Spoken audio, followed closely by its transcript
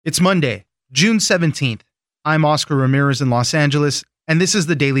It's Monday, June 17th. I'm Oscar Ramirez in Los Angeles, and this is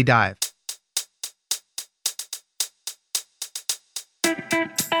the Daily Dive.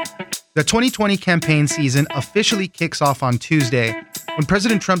 The 2020 campaign season officially kicks off on Tuesday when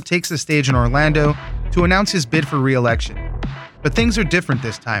President Trump takes the stage in Orlando to announce his bid for re-election. But things are different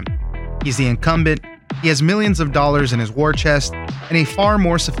this time. He's the incumbent, he has millions of dollars in his war chest, and a far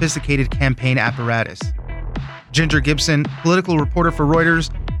more sophisticated campaign apparatus. Ginger Gibson, political reporter for Reuters,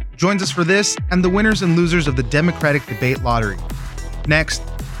 joins us for this and the winners and losers of the Democratic debate lottery. Next,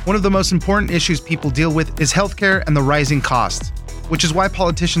 one of the most important issues people deal with is healthcare and the rising costs, which is why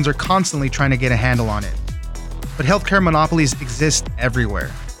politicians are constantly trying to get a handle on it. But healthcare monopolies exist everywhere.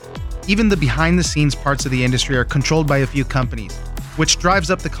 Even the behind-the-scenes parts of the industry are controlled by a few companies, which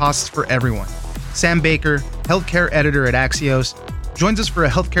drives up the costs for everyone. Sam Baker, healthcare editor at Axios, joins us for a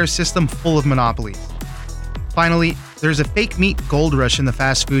healthcare system full of monopolies. Finally, there's a fake meat gold rush in the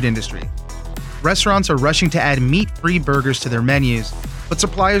fast food industry. Restaurants are rushing to add meat-free burgers to their menus, but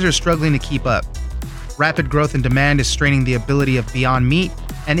suppliers are struggling to keep up. Rapid growth in demand is straining the ability of Beyond Meat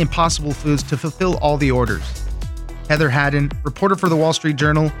and Impossible Foods to fulfill all the orders. Heather Haddon, reporter for The Wall Street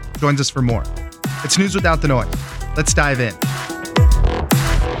Journal, joins us for more. It's news without the noise. Let's dive in.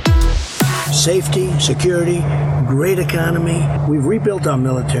 Safety, security, great economy. We've rebuilt our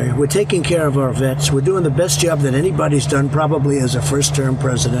military. We're taking care of our vets. We're doing the best job that anybody's done probably as a first-term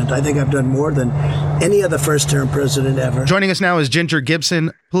president. I think I've done more than any other first-term president ever. Joining us now is Ginger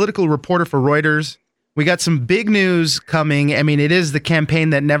Gibson, political reporter for Reuters. We got some big news coming. I mean, it is the campaign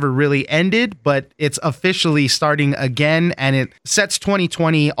that never really ended, but it's officially starting again, and it sets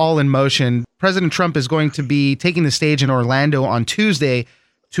 2020 all in motion. President Trump is going to be taking the stage in Orlando on Tuesday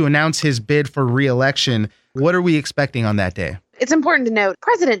to announce his bid for re-election. What are we expecting on that day? It's important to note,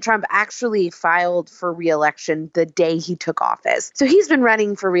 President Trump actually filed for re-election the day he took office. So he's been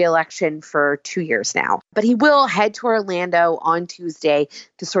running for re-election for 2 years now. But he will head to Orlando on Tuesday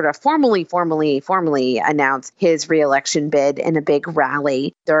to sort of formally announce his re-election bid in a big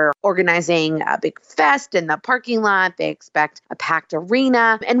rally. They're organizing a big fest in the parking lot. They expect a packed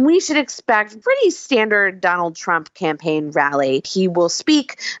arena. And we should expect pretty standard Donald Trump campaign rally. He will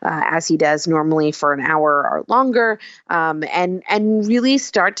speak, as he does normally, for an hour or longer, and really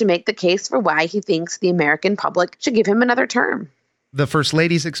start to make the case for why he thinks the American public should give him another term. The First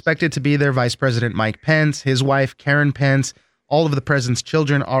Lady's expected to be there, Vice President Mike Pence, his wife Karen Pence, all of the president's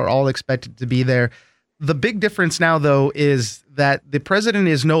children are all expected to be there. The big difference now, though, is that the president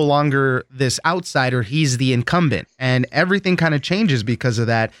is no longer this outsider. He's the incumbent, and everything kind of changes because of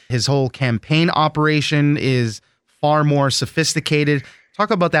that. His whole campaign operation is far more sophisticated. Talk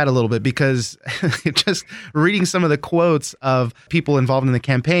about that a little bit, because just reading some of the quotes of people involved in the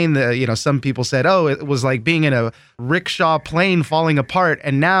campaign, some people said, oh, it was like being in a rickshaw plane falling apart.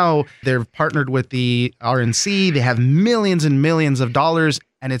 And now they're partnered with the RNC. They have millions and millions of dollars,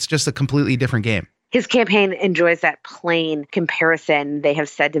 and it's just a completely different game. His campaign enjoys that plane comparison. They have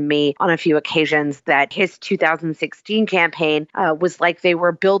said to me on a few occasions that his 2016 campaign was like they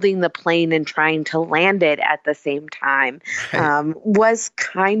were building the plane and trying to land it at the same time. Was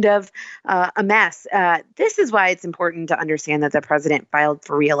kind of a mess. This is why it's important to understand that the president filed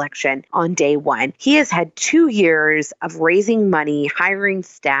for re-election on day one. He has had 2 years of raising money, hiring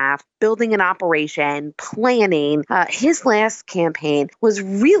staff, building an operation, planning. His last campaign was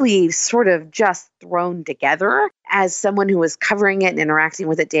really sort of just thrown together. As someone who was covering it and interacting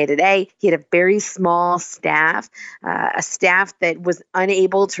with it day to day, he had a very small staff, a staff that was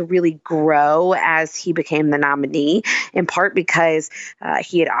unable to really grow as he became the nominee, in part because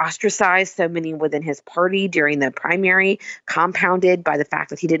he had ostracized so many within his party during the primary, compounded by the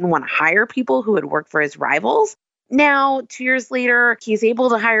fact that he didn't want to hire people who had worked for his rivals. Now, 2 years later, he's able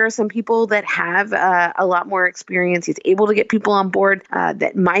to hire some people that have a lot more experience. He's able to get people on board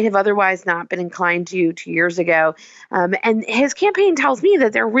that might have otherwise not been inclined to 2 years ago. And his campaign tells me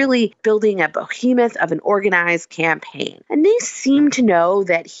that they're really building a behemoth of an organized campaign. And they seem to know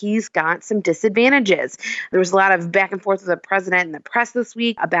that he's got some disadvantages. There was a lot of back and forth with the president and the press this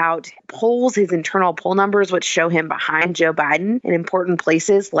week about polls, his internal poll numbers, which show him behind Joe Biden in important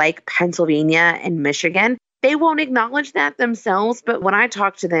places like Pennsylvania and Michigan. They won't acknowledge that themselves, but when I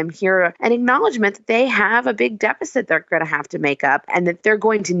talk to them, hear an acknowledgement that they have a big deficit they're going to have to make up, and that they're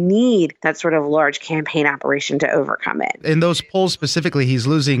going to need that sort of large campaign operation to overcome it. In those polls specifically, he's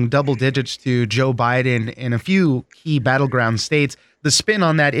losing double digits to Joe Biden in a few key battleground states. The spin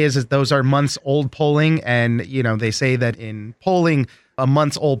on that is those are months old polling, and they say that in polling, a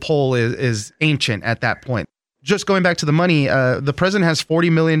months old poll is ancient at that point. Just going back to the money, the president has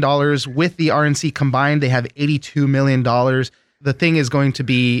 $40 million with the RNC combined. They have $82 million. The thing is going to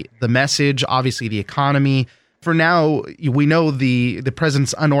be the message, obviously the economy. For now, we know the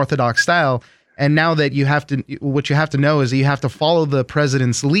president's unorthodox style. And now that what you have to know is that you have to follow the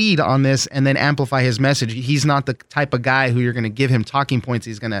president's lead on this and then amplify his message. He's not the type of guy who you're going to give him talking points.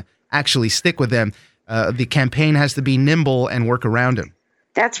 He's going to actually stick with them. The campaign has to be nimble and work around him.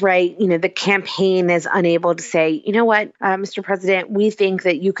 That's right. The campaign is unable to say, you know what, Mr. President, we think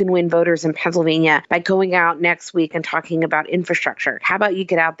that you can win voters in Pennsylvania by going out next week and talking about infrastructure. How about you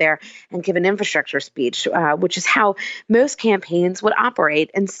get out there and give an infrastructure speech, which is how most campaigns would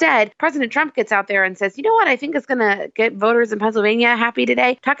operate. Instead, President Trump gets out there and says, you know what, I think is going to get voters in Pennsylvania happy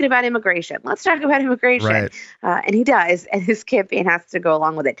today, talking about immigration. Let's talk about immigration. Right. And he does. And his campaign has to go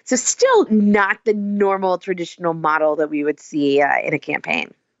along with it. So still not the normal traditional model that we would see in a campaign.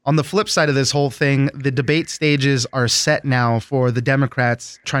 On the flip side of this whole thing, the debate stages are set now for the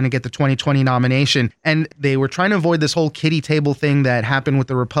Democrats trying to get the 2020 nomination. And they were trying to avoid this whole kiddie table thing that happened with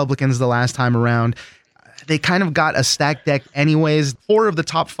the Republicans the last time around. They kind of got a stacked deck anyways. 4 of the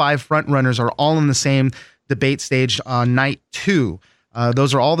top 5 frontrunners are all in the same debate stage on night 2.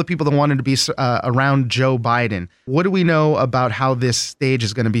 Those are all the people that wanted to be around Joe Biden. What do we know about how this stage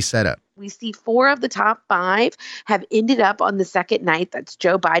is going to be set up? We see 4 of the top 5 have ended up on the second night. That's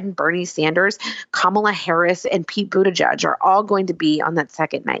Joe Biden, Bernie Sanders, Kamala Harris, and Pete Buttigieg are all going to be on that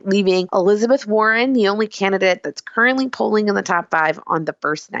second night, leaving Elizabeth Warren, the only candidate that's currently polling in the top 5 on the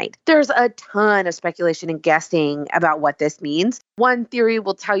first night. There's a ton of speculation and guessing about what this means. One theory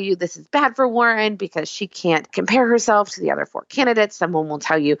will tell you this is bad for Warren because she can't compare herself to the other 4 candidates. Someone will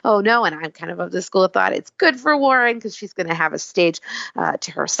tell you, oh no, and I'm kind of the school of thought, it's good for Warren because she's going to have a stage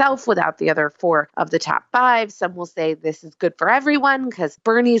to herself without the other 4 of the top 5. Some will say this is good for everyone because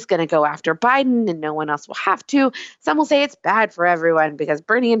Bernie's going to go after Biden and no one else will have to. Some will say it's bad for everyone because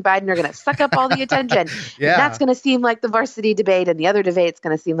Bernie and Biden are going to suck up all the attention. Yeah. And that's going to seem like the varsity debate and the other debate's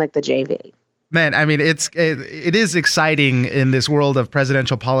going to seem like the JV. Man, I mean, it is exciting in this world of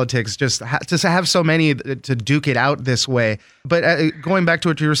presidential politics just to have so many to duke it out this way. But going back to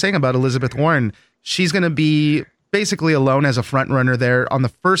what you were saying about Elizabeth Warren, she's going to be basically alone as a front runner there on the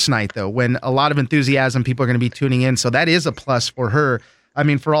first night, though, when a lot of enthusiasm, people are going to be tuning in. So that is a plus for her. I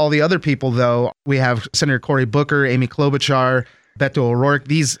mean, for all the other people, though, we have Senator Cory Booker, Amy Klobuchar, Beto O'Rourke.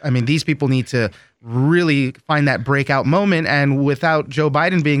 These people need to really find that breakout moment. And without Joe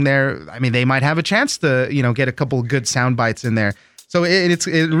Biden being there, I mean, they might have a chance to, get a couple of good sound bites in there. So it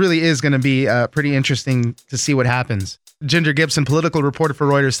really is going to be pretty interesting to see what happens. Ginger Gibson, political reporter for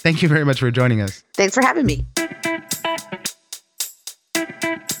Reuters, thank you very much for joining us. Thanks for having me.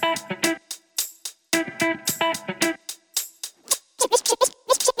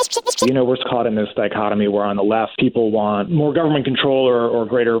 We're caught in this dichotomy where on the left, people want more government control or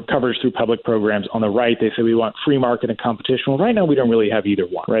greater coverage through public programs. On the right, they say we want free market and competition. Well, right now, we don't really have either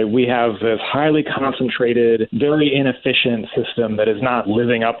one, right? We have this highly concentrated, very inefficient system that is not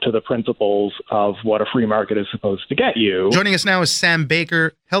living up to the principles of what a free market is supposed to get you. Joining us now is Sam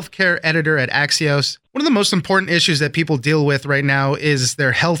Baker, healthcare editor at Axios. One of the most important issues that people deal with right now is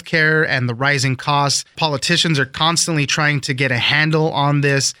their healthcare and the rising costs. Politicians are constantly trying to get a handle on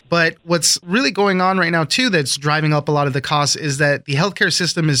this. But what's really going on right now, too, that's driving up a lot of the costs is that the healthcare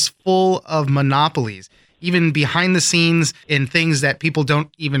system is full of monopolies. Even behind the scenes in things that people don't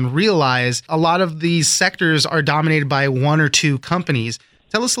even realize, a lot of these sectors are dominated by 1 or 2 companies.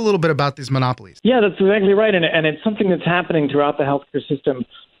 Tell us a little bit about these monopolies. Yeah, that's exactly right. And it's something that's happening throughout the healthcare system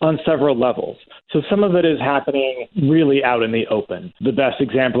on several levels. So some of it is happening really out in the open. The best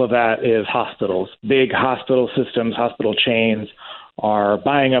example of that is hospitals. Big hospital systems, hospital chains are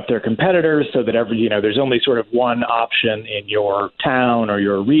buying up their competitors so that there's only sort of one option in your town or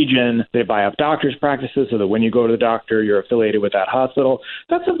your region. They buy up doctors' practices so that when you go to the doctor, you're affiliated with that hospital.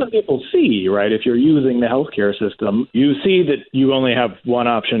 That's something people see, right? If you're using the healthcare system, you see that you only have one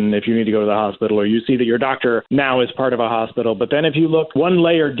option if you need to go to the hospital, or you see that your doctor now is part of a hospital. But then if you look one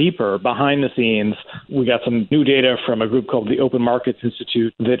layer deeper behind the scenes, we got some new data from a group called the Open Markets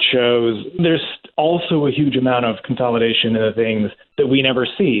Institute that shows there's also a huge amount of consolidation in the things that we never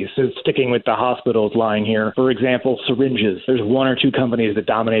see. So sticking with the hospitals line here, for example, syringes. There's 1 or 2 companies that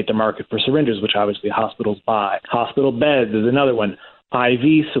dominate the market for syringes, which obviously hospitals buy. Hospital beds is another one.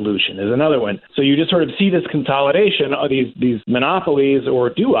 IV solution is another one. So you just sort of see this consolidation of these monopolies or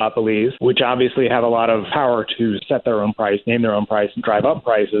duopolies, which obviously have a lot of power to set their own price, name their own price, and drive up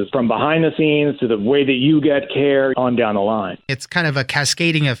prices from behind the scenes to the way that you get care on down the line. It's kind of a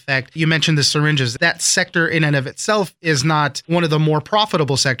cascading effect. You mentioned the syringes. That sector in and of itself is not one of the more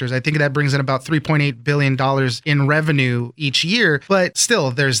profitable sectors. I think that brings in about $3.8 billion in revenue each year, but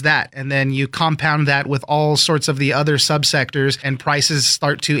still there's that. And then you compound that with all sorts of the other subsectors and prices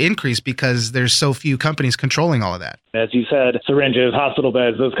start to increase because there's so few companies controlling all of that. As you said, syringes, hospital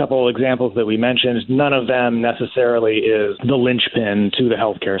beds, those couple of examples that we mentioned, none of them necessarily is the linchpin to the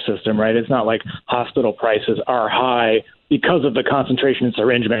healthcare system, right? It's not like hospital prices are high because of the concentration in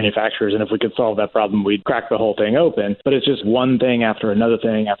syringe manufacturers. And if we could solve that problem, we'd crack the whole thing open. But it's just one thing after another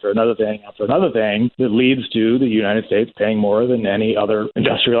thing, after another thing, after another thing that leads to the United States paying more than any other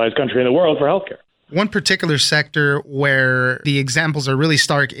industrialized country in the world for healthcare. One particular sector where the examples are really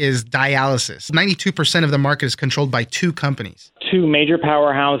stark is dialysis. 92% of the market is controlled by two companies. Two major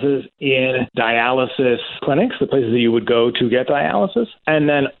powerhouses in dialysis clinics, the places that you would go to get dialysis. And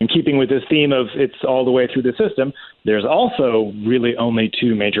then in keeping with this theme of it's all the way through the system, there's also really only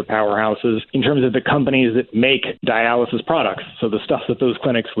two major powerhouses in terms of the companies that make dialysis products. So the stuff that those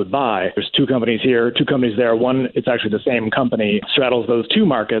clinics would buy. There's two companies here, two companies there. One, it's actually the same company, straddles those two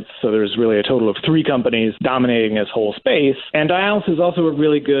markets. So there's really a total of three companies dominating this whole space. And dialysis is also a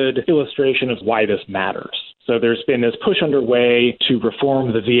really good illustration of why this matters. So there's been this push underway to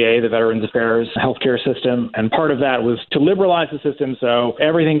reform the VA, the Veterans Affairs healthcare system. And part of that was to liberalize the system so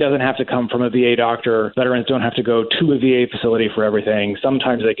everything doesn't have to come from a VA doctor. Veterans don't have to go to a VA facility for everything.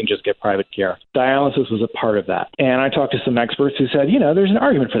 Sometimes they can just get private care. Dialysis was a part of that. And I talked to some experts who said, there's an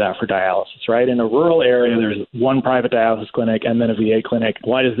argument for that for dialysis, right? In a rural area, there's one private dialysis clinic and then a VA clinic.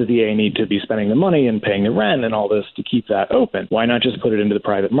 Why does the VA need to be spending the money and paying the rent and all this to keep that open? Why not just put it into the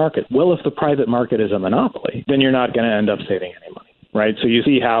private market? Well, if the private market is a monopoly, then you're not going to end up saving any money, right? So you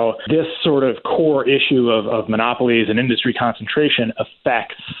see how this sort of core issue of monopolies and industry concentration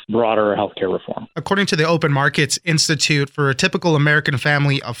affects broader healthcare reform. According to the Open Markets Institute, for a typical American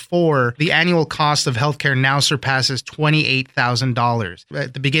family of four, the annual cost of healthcare now surpasses $28,000.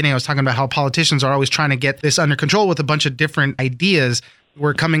 At the beginning, I was talking about how politicians are always trying to get this under control with a bunch of different ideas.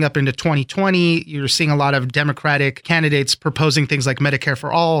 We're coming up into 2020. You're seeing a lot of Democratic candidates proposing things like Medicare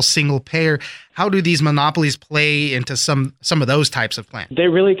for all, single payer. How do these monopolies play into some of those types of plans? They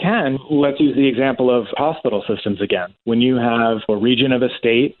really can. Let's use the example of hospital systems again. When you have a region of a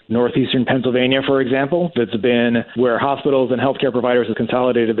state, northeastern Pennsylvania, for example, that's been where hospitals and healthcare providers have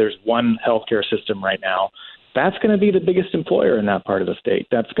consolidated, there's one healthcare system right now. That's going to be the biggest employer in that part of the state.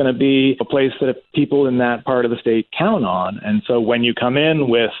 That's going to be a place that people in that part of the state count on. And so when you come in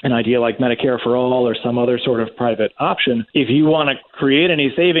with an idea like Medicare for all or some other sort of private option, if you want to create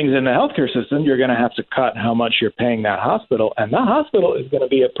any savings in the healthcare system, you're going to have to cut how much you're paying that hospital. And that hospital is going to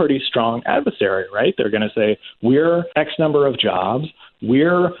be a pretty strong adversary, right? They're going to say, we're X number of jobs.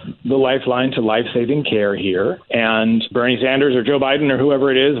 We're the lifeline to life-saving care here, and Bernie Sanders or Joe Biden or whoever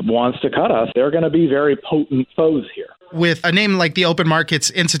it is wants to cut us. They're going to be very potent foes here. With a name like the Open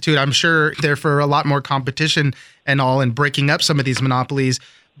Markets Institute, I'm sure they're for a lot more competition and all and breaking up some of these monopolies.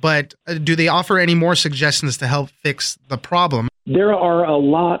 But do they offer any more suggestions to help fix the problem? There are a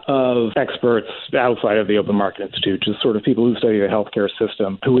lot of experts outside of the Open Market Institute, just sort of people who study the healthcare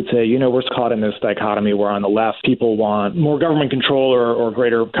system, who would say, we're caught in this dichotomy where on the left, people want more government control or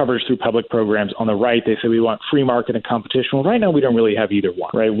greater coverage through public programs. On the right, they say we want free market and competition. Well, right now, we don't really have either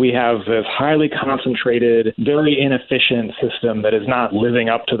one, right? We have this highly concentrated, very inefficient system that is not living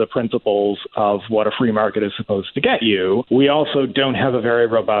up to the principles of what a free market is supposed to get you. We also don't have a very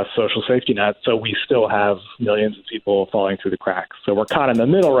robust social safety net, so we still have millions of people falling through the cracks. So we're caught in the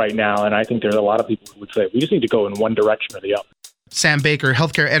middle right now, and I think there's a lot of people who would say we just need to go in one direction or the other. Sam Baker,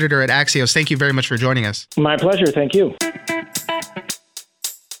 healthcare editor at Axios, thank you very much for joining us. My pleasure. Thank you.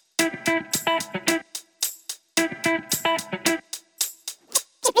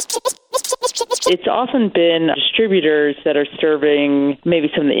 It's often been distributors that are serving maybe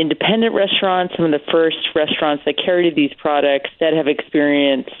some of the independent restaurants, some of the first restaurants that carry these products that have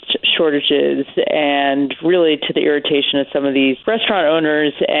experienced shortages, and really to the irritation of some of these restaurant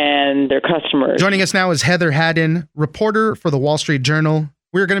owners and their customers. Joining us now is Heather Haddon, reporter for the Wall Street Journal.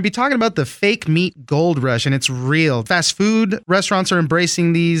 We're going to be talking about the fake meat gold rush, and it's real. Fast food restaurants are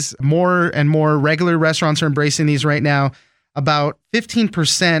embracing these. More and more regular restaurants are embracing these right now. About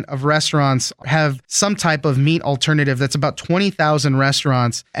 15% of restaurants have some type of meat alternative. That's about 20,000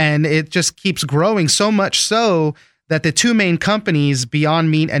 restaurants. And it just keeps growing, so much so that the two main companies, Beyond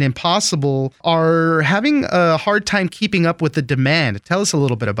Meat and Impossible, are having a hard time keeping up with the demand. Tell us a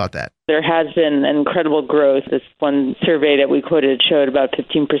little bit about that. There has been incredible growth. This one survey that we quoted showed about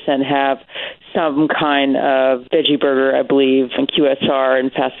 15% have some kind of veggie burger, I believe, in QSR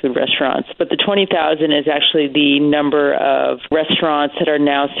and fast food restaurants. But the 20,000 is actually the number of restaurants that are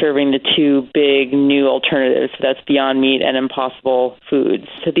now serving the two big new alternatives. So that's Beyond Meat and Impossible Foods.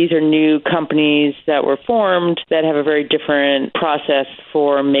 So these are new companies that were formed that have a very different process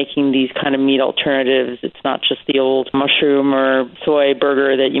for making these kind of meat alternatives. It's not just the old mushroom or soy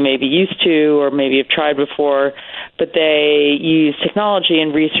burger that you may be used to or maybe have tried before, but they use technology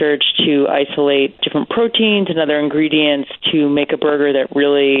and research to isolate different proteins and other ingredients to make a burger that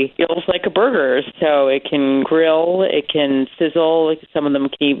really feels like a burger. So it can grill, it can sizzle, some of them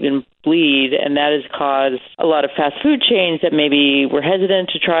can even bleed, and that has caused a lot of fast food chains that maybe were hesitant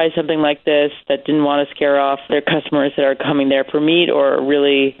to try something like this, that didn't want to scare off their customers that are coming there for meat or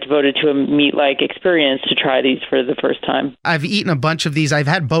really devoted to a meat-like experience to try these for the first time. I've eaten a bunch of these. I've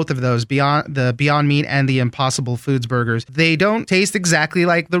had both of those, the Beyond Meat and the Impossible Foods burgers. They don't taste exactly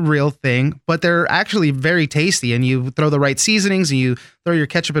like the real thing, but they're actually very tasty, and you throw the right seasonings and you throw your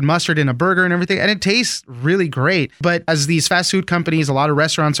ketchup and mustard in a burger and everything, and it tastes really great. But as these fast food companies, a lot of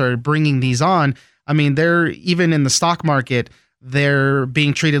restaurants are bringing these on. I mean, they're even in the stock market, they're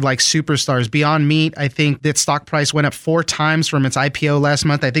being treated like superstars. Beyond Meat, I think that stock price went up 4 times from its IPO last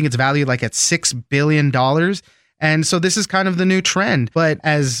month. I think it's valued like at $6 billion. And so this is kind of the new trend. But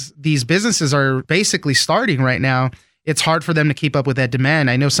as these businesses are basically starting right now, it's hard for them to keep up with that demand.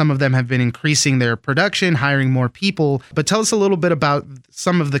 I know some of them have been increasing their production, hiring more people, but tell us a little bit about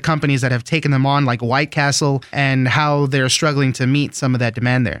some of the companies that have taken them on, like White Castle, and how they're struggling to meet some of that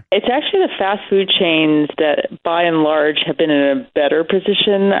demand there. It's actually the fast food chains that, by and large, have been in a better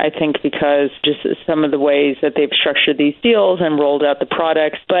position, I think, because just some of the ways that they've structured these deals and rolled out the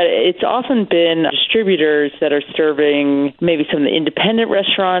products. But it's often been distributors that are serving maybe some of the independent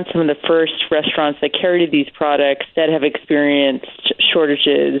restaurants, some of the first restaurants that carried these products that have experienced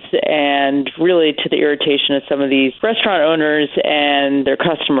shortages, and really to the irritation of some of these restaurant owners and their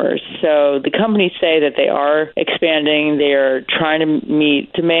customers. So the companies say that they are expanding, they are trying to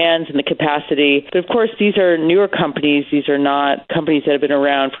meet demands and the capacity. But of course, these are newer companies. These are not companies that have been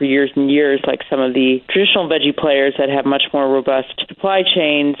around for years and years like some of the traditional veggie players that have much more robust supply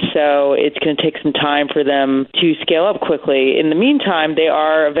chains. So it's going to take some time for them to scale up quickly. In the meantime, they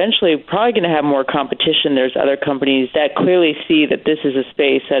are eventually probably going to have more competition. There's other companies that clearly see that this is a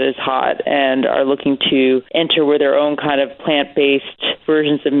space that is hot and are looking to enter with their own kind of plant-based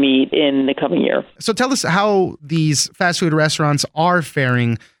versions of meat in the coming year. So tell us how these fast food restaurants are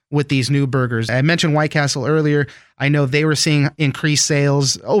faring with these new burgers. I mentioned White Castle earlier. I know they were seeing increased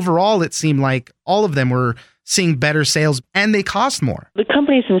sales. Overall, it seemed like all of them were seeing better sales, and they cost more. The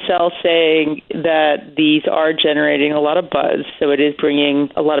companies themselves saying that these are generating a lot of buzz, so it is bringing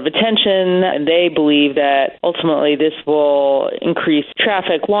a lot of attention, and they believe that ultimately this will increase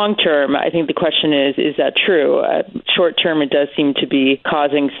traffic long term. I think the question is that true? Short term, it does seem to be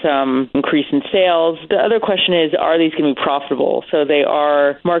causing some increase in sales. The other question is, are these going to be profitable? So they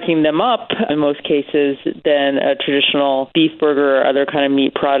are marking them up in most cases than a traditional beef burger or other kind of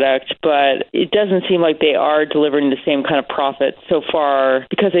meat product, but it doesn't seem like they are delivering the same kind of profit so far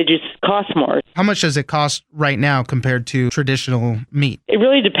because they just cost more. How much does it cost right now compared to traditional meat? It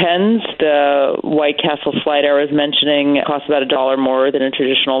really depends. The White Castle slider I was mentioning costs about $1 more than a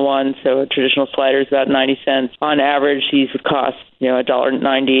traditional one. So a traditional slider is about 90 cents. On average, these would cost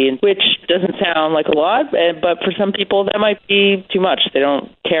 $1.90, which doesn't sound like a lot, but for some people that might be too much. They don't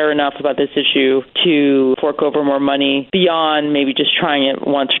care enough about this issue to fork over more money beyond maybe just trying it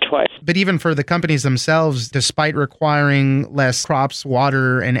once or twice. But even for the companies themselves, despite requiring less crops,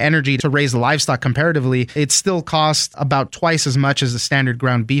 water, and energy to raise the livestock comparatively, it still costs about twice as much as the standard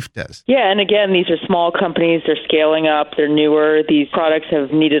ground beef does. Yeah, and again, these are small companies. They're scaling up. They're newer. These products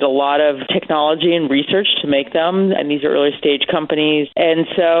have needed a lot of technology and research to make them, and these are early stage companies. And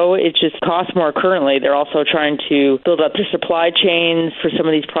so it just costs more currently. They're also trying to build up their supply chains for some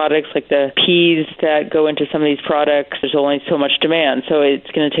of these products, like the peas that go into some of these products. There's only so much demand, so it's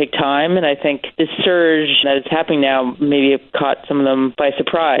going to take time. And I think this surge that is happening now maybe caught some of them by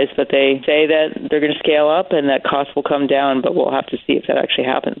surprise, but they say that they're going to scale up and that costs will come down, but we'll have to see if that actually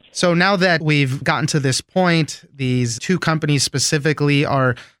happens. So now that we've gotten to this point, these two companies specifically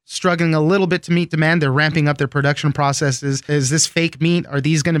are struggling a little bit to meet demand. They're ramping up their production processes. Is this fake meat? Are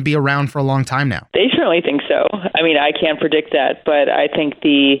these going to be around for a long time now? They certainly think so. I mean, I can't predict that, but I think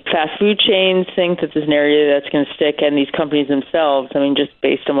the fast food chains think that this is an area that's going to stick, and these companies themselves, I mean, just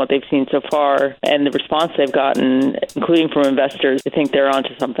based on what they've seen so far and the response they've gotten, including from investors, I think they're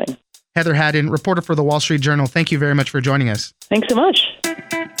onto something. Heather Haddon, reporter for the Wall Street Journal, thank you very much for joining us. Thanks so much.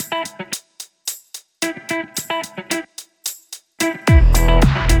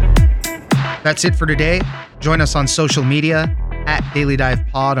 That's it for today. Join us on social media at Daily Dive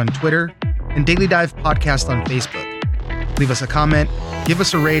Pod on Twitter and Daily Dive Podcast on Facebook. Leave us a comment, give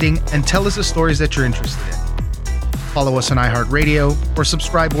us a rating, and tell us the stories that you're interested in. Follow us on iHeartRadio or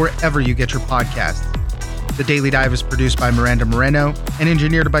subscribe wherever you get your podcasts. The Daily Dive is produced by Miranda Moreno and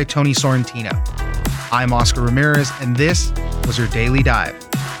engineered by Tony Sorrentino. I'm Oscar Ramirez, and this was your Daily Dive.